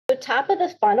top of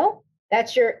the funnel,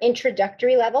 that's your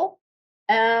introductory level.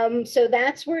 So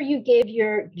that's where you give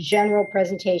your general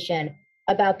presentation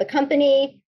about the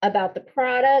company, about the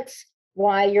products,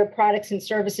 why your products and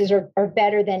services are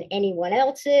better than anyone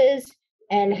else's,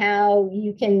 and how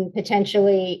you can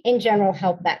potentially, in general,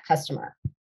 help that customer.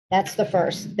 That's the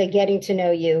first, the getting to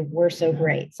know you. We're so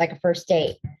great. It's like a first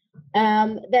date.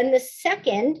 Then the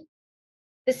second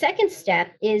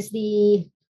step is maybe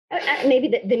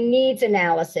the needs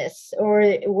analysis, or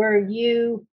where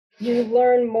you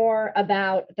learn more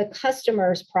about the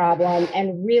customer's problem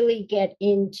and really get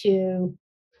into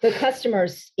the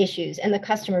customer's issues and the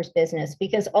customer's business.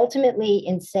 Because ultimately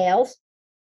in sales,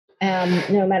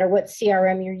 no matter what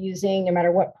CRM you're using, no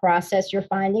matter what process you're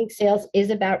finding, sales is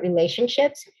about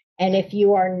relationships. And if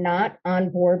you are not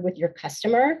on board with your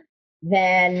customer,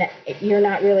 then you're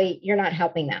not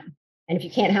helping them. And if you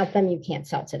can't help them, you can't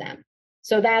sell to them.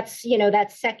 So that's,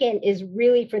 that second is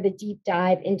really for the deep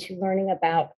dive into learning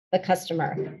about the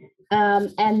customer.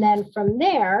 And then from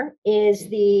there is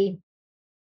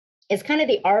kind of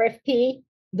the RFP,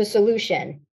 the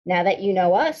solution. Now that you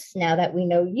know us, now that we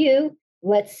know you,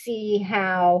 let's see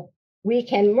how we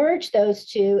can merge those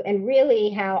two and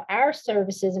really how our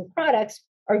services and products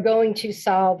are going to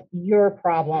solve your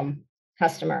problem,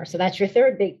 customer. So that's your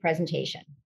third big presentation.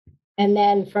 And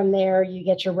then from there, you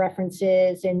get your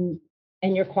references and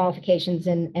your qualifications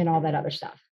and all that other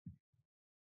stuff.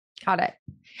 Got it.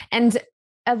 And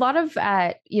a lot of,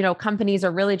 companies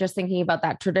are really just thinking about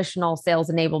that traditional sales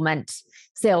enablement,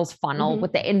 sales funnel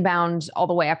with the inbound all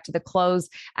the way up to the close.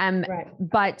 Right.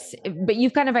 But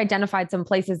you've kind of identified some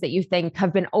places that you think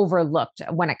have been overlooked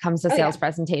when it comes to sales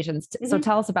presentations. So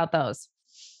tell us about those.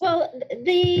 Well,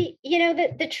 the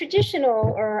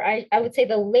traditional, or I would say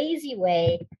the lazy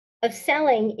way of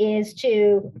selling is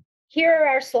to, here are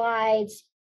our slides,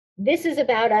 this is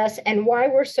about us and why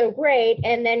we're so great,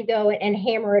 and then go and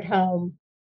hammer it home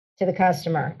to the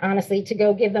customer, honestly, to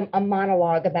go give them a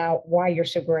monologue about why you're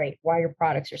so great, why your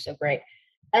products are so great.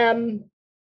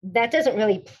 That doesn't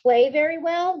really play very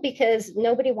well because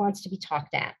nobody wants to be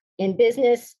talked at. In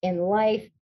business, in life,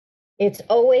 it's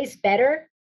always better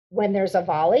when there's a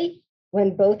volley,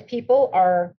 when both people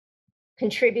are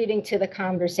contributing to the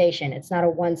conversation. It's not a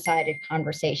one-sided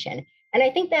conversation. And I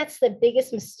think that's the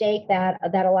biggest mistake that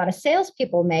a lot of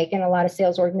salespeople make and a lot of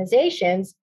sales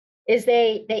organizations is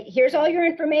they here's all your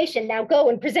information, now go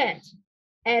and present.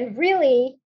 And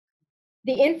really,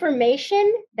 the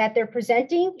information that they're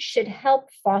presenting should help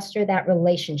foster that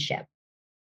relationship.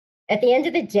 At the end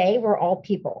of the day, we're all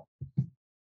people.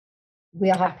 We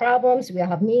all have problems, we all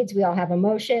have needs, we all have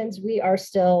emotions, we are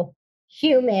still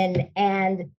human.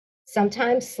 And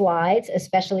sometimes slides,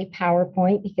 especially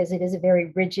PowerPoint, because it is a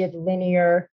very rigid,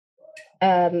 linear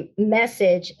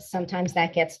message, sometimes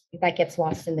that gets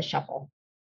lost in the shuffle.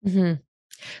 Mm-hmm.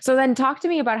 So then talk to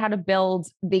me about how to build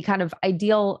the kind of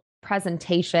ideal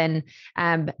presentation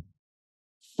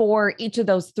for each of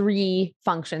those three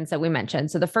functions that we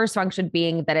mentioned. So the first function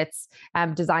being that it's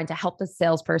designed to help the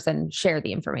salesperson share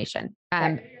the information.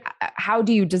 Right. How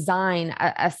do you design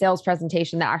a sales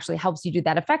presentation that actually helps you do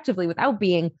that effectively without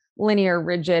being linear,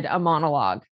 rigid, a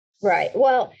monologue? Right.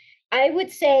 Well, I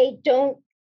would say don't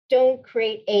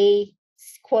create a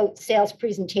quote sales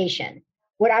presentation.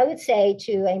 What I would say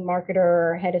to a marketer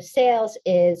or head of sales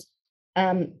is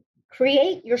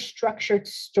create your structured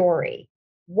story.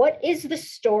 What is the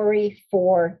story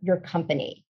for your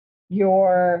company?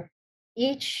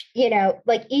 Each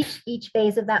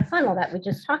phase of that funnel that we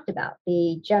just talked about,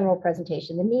 the general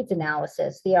presentation, the needs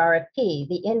analysis, the RFP,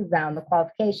 the inbound, the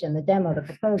qualification, the demo, the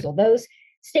proposal, those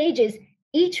stages,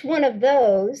 each one of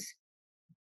those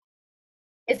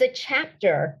is a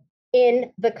chapter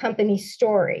in the company's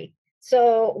story.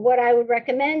 So what I would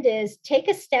recommend is take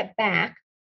a step back,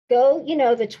 go,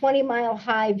 the 20-mile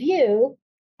high view,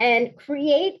 and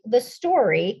create the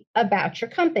story about your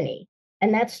company.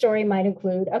 And that story might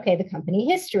include, the company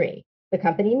history, the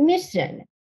company mission,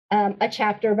 a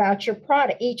chapter about your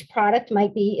product. Each product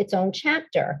might be its own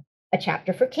chapter, a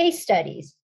chapter for case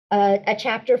studies, a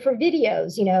chapter for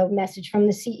videos, message from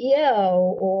the CEO,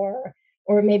 or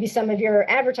maybe some of your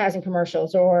advertising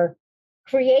commercials, or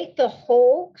create the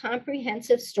whole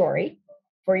comprehensive story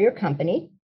for your company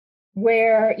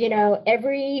where,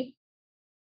 every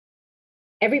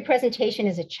presentation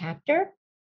is a chapter.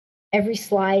 Every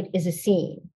slide is a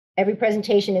scene. Every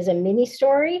presentation is a mini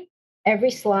story.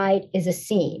 Every slide is a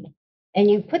scene.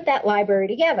 And you put that library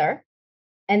together,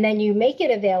 and then you make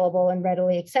it available and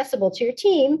readily accessible to your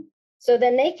team. So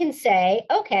then they can say,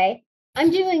 okay,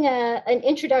 I'm doing an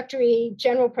introductory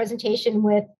general presentation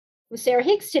with Sarah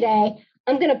Higgs today.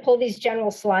 I'm going to pull these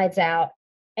general slides out.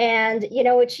 And you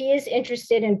know what, she is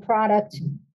interested in product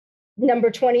number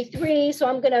 23. So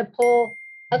I'm going to pull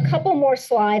a couple more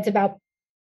slides about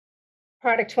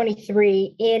product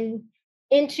 23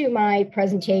 into my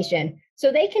presentation.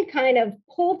 So they can kind of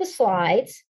pull the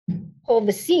slides, pull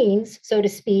the scenes, so to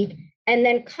speak, and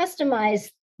then customize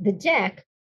the deck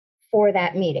for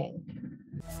that meeting.